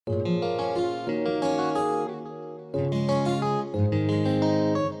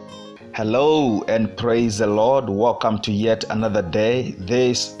Hello and praise the Lord. Welcome to yet another day.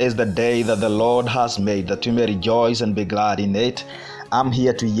 This is the day that the Lord has made, that you may rejoice and be glad in it. I'm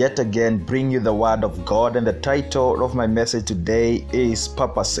here to yet again bring you the word of God, and the title of my message today is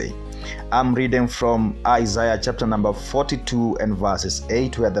Papacy. I'm reading from Isaiah chapter number 42 and verses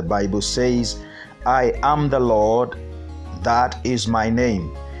 8, where the Bible says, I am the Lord, that is my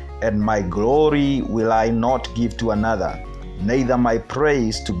name, and my glory will I not give to another, neither my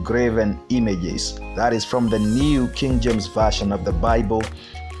praise to graven images. That is from the New King James Version of the Bible,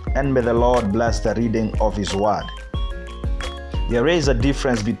 and may the Lord bless the reading of His word. There is a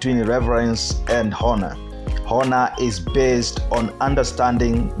difference between reverence and honor. Honor is based on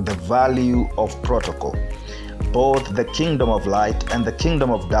understanding the value of protocol. Both the kingdom of light and the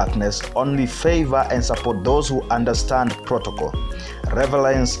kingdom of darkness only favor and support those who understand protocol.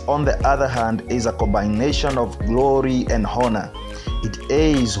 Reverence, on the other hand, is a combination of glory and honor. It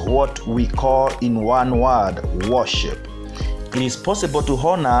is what we call, in one word, worship. It is possible to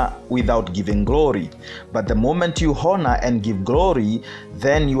honor without giving glory, but the moment you honor and give glory,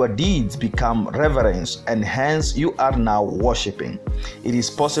 then your deeds become reverence, and hence you are now worshiping. It is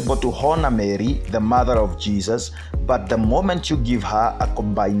possible to honor Mary, the mother of Jesus, but the moment you give her a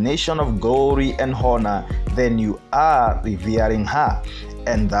combination of glory and honor, then you are revering her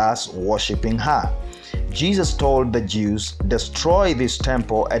and thus worshiping her. Jesus told the Jews, destroy this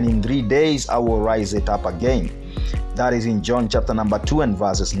temple, and in 3 days I will rise it up again. That is in John chapter number 2 and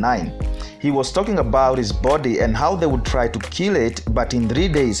verses 9. He was talking about his body and how they would try to kill it, but in 3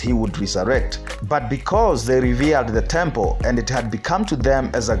 days he would resurrect. But because they revered the temple and it had become to them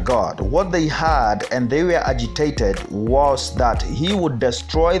as a god, what they had and they were agitated was that he would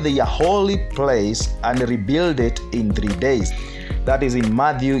destroy the holy place and rebuild it in 3 days. That is in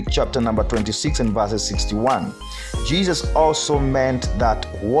Matthew chapter number 26 and verses 61. Jesus also meant that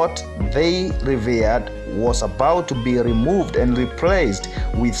what they revered was about to be removed and replaced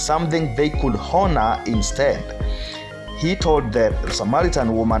with something they could honor instead. He told the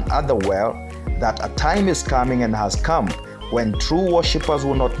Samaritan woman at the well that a time is coming and has come when true worshippers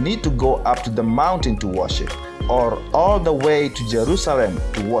will not need to go up to the mountain to worship, or all the way to Jerusalem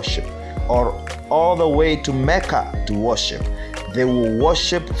to worship, or all the way to Mecca to worship. They will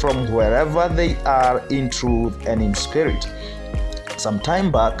worship from wherever they are in truth and in spirit. Some time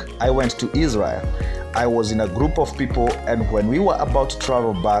back, I went to Israel. I was in a group of people, and when we were about to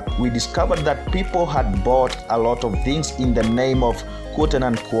travel back, we discovered that people had bought a lot of things in the name of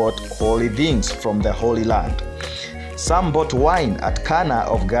quote-unquote holy things from the Holy Land. Some bought wine at Cana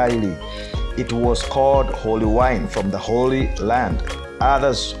of Galilee. It was called holy wine from the Holy Land.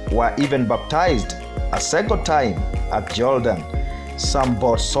 Others were even baptized a second time at Jordan. Some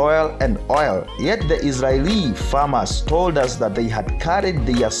bought soil and oil, yet the Israeli farmers told us that they had carried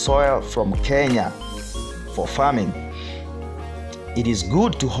their soil from Kenya for farming. It is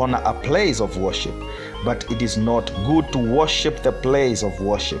good to honor a place of worship, but it is not good to worship the place of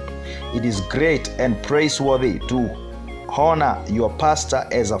worship. It is great and praiseworthy to honor your pastor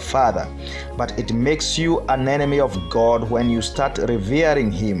as a father, but it makes you an enemy of God when you start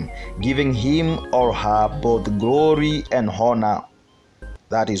revering him, giving him or her both glory and honor.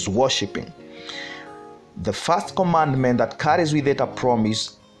 That is worshiping. The first commandment that carries with it a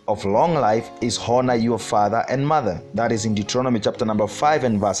promise of long life is honor your father and mother. That is in Deuteronomy chapter number 5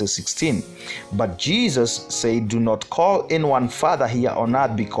 and verses 16. But Jesus said, do not call anyone father here on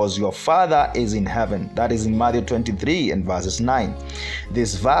earth, because your father is in heaven. That is in Matthew 23 and verses 9.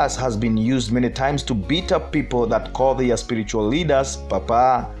 This verse has been used many times to beat up people that call their spiritual leaders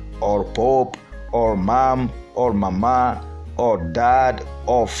papa or pope or mom or mama or dad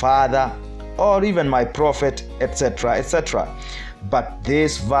or father or even my prophet, etc., etc. But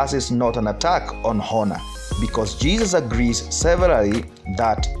this verse is not an attack on honor, because Jesus agrees severally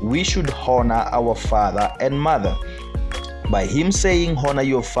that we should honor our father and mother. By him saying honor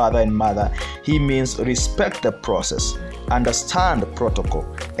your father and mother, he means respect the process, understand protocol,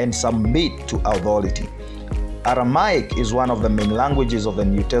 and submit to authority. Aramaic is one of the main languages of the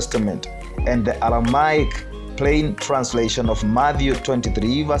New Testament, and the Aramaic plain translation of Matthew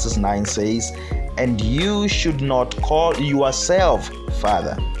 23 verses 9 says, and you should not call yourself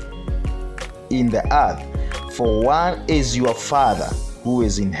father in the earth, for one is your Father who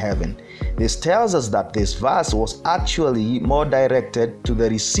is in heaven. This tells us that this verse was actually more directed to the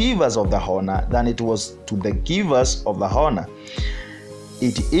receivers of the honor than it was to the givers of the honor.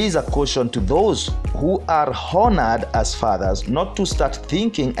 It is a caution to those who are honored as fathers not to start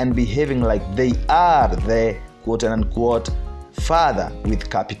thinking and behaving like they are the quote-unquote Father with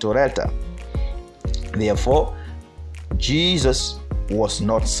capital letter. Therefore, Jesus was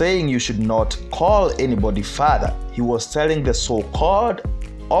not saying you should not call anybody Father. He was telling the so-called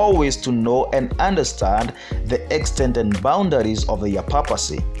always to know and understand the extent and boundaries of their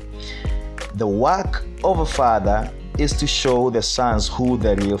papacy. The work of a father is to show the sons who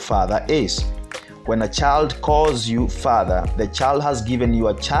the real father is. When a child calls you Father, the child has given you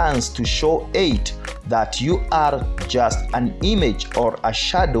a chance to show it that you are just an image or a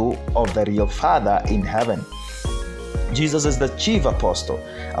shadow of the real Father in heaven. Jesus is the chief apostle.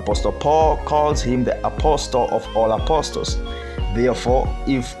 Apostle Paul calls him the apostle of all apostles. Therefore,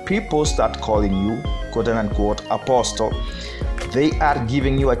 if people start calling you, quote unquote, apostle, they are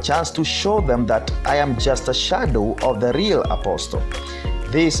giving you a chance to show them that I am just a shadow of the real apostle.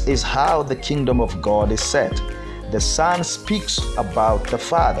 This is how the kingdom of God is set. The Son speaks about the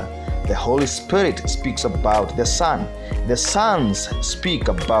Father. The Holy Spirit speaks about the Son. The sons speak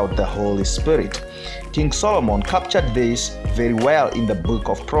about the Holy Spirit. King Solomon captured this very well in the book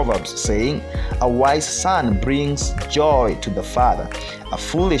of Proverbs, saying, "A wise son brings joy to the father. A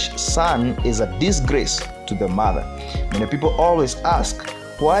foolish son is a disgrace to the mother." Many people always ask,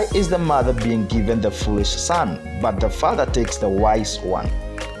 why is the mother being given the foolish son, but the father takes the wise one?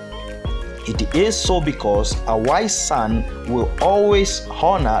 It is so because a wise son will always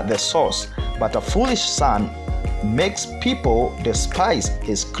honor the source, but a foolish son makes people despise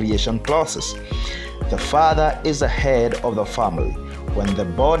his creation process. The father is the head of the family. When the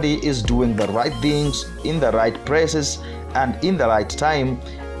body is doing the right things in the right places and in the right time,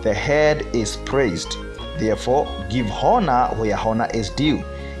 the head is praised. Therefore, give honor where honor is due.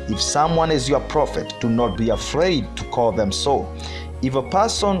 If someone is your prophet, do not be afraid to call them so. If a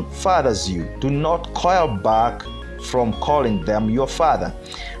person fathers you, do not coil back from calling them your father,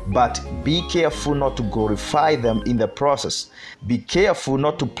 but be careful not to glorify them in the process. Be careful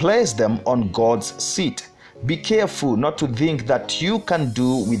not to place them on God's seat. Be careful not to think that you can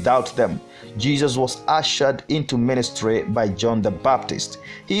do without them. Jesus was ushered into ministry by John the Baptist.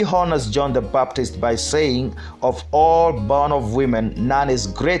 He honors John the Baptist by saying, "Of all born of women, none is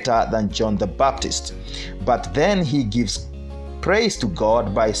greater than John the Baptist." But then he gives praise to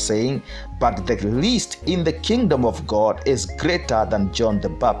God by saying, "But the least in the kingdom of God is greater than John the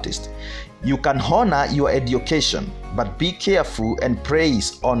Baptist." You can honor your education, but be careful and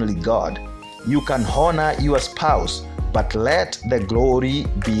praise only God. You can honor your spouse, but let the glory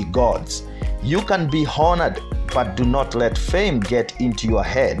be God's. You can be honored, but do not let fame get into your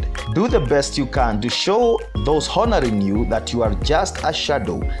head. Do the best you can to show those honoring you that you are just a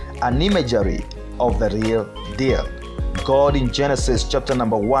shadow, an imagery of the real deal. God in Genesis chapter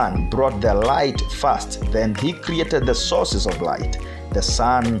number 1 brought the light first, then he created the sources of light, the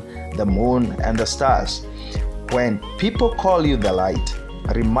sun, the moon, and the stars. When people call you the light,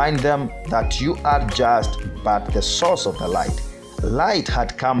 remind them that you are just but the source of the light. Light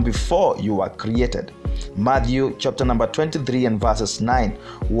had come before you were created. Matthew chapter number 23 and verses 9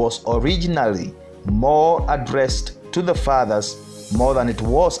 was originally more addressed to the fathers more than it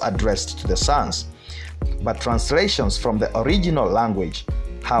was addressed to the sons. But translations from the original language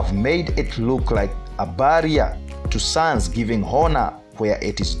have made it look like a barrier to sons giving honor where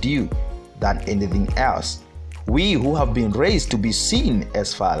it is due than anything else. We who have been raised to be seen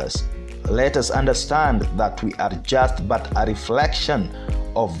as fathers, let us understand that we are just but a reflection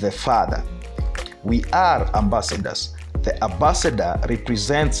of the Father. We are ambassadors. The ambassador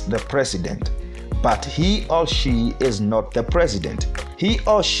represents the president, but he or she is not the president. He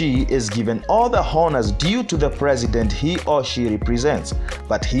or she is given all the honors due to the president he or she represents,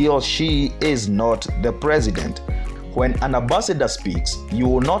 but he or she is not the president. When an ambassador speaks, you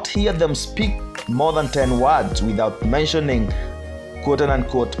will not hear them speak more than 10 words without mentioning, quote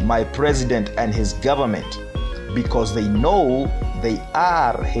unquote, my president and his government, because they know they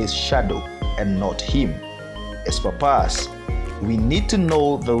are his shadow and not him. As papas, we need to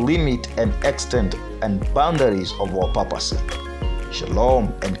know the limit and extent and boundaries of our papacy.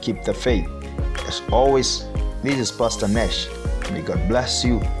 Shalom and keep the faith. As always, this is Pastor Nesh. May God bless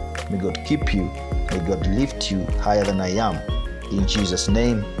you. May God keep you. May God lift you higher than I am. In Jesus'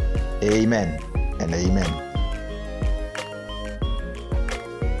 name, amen and amen.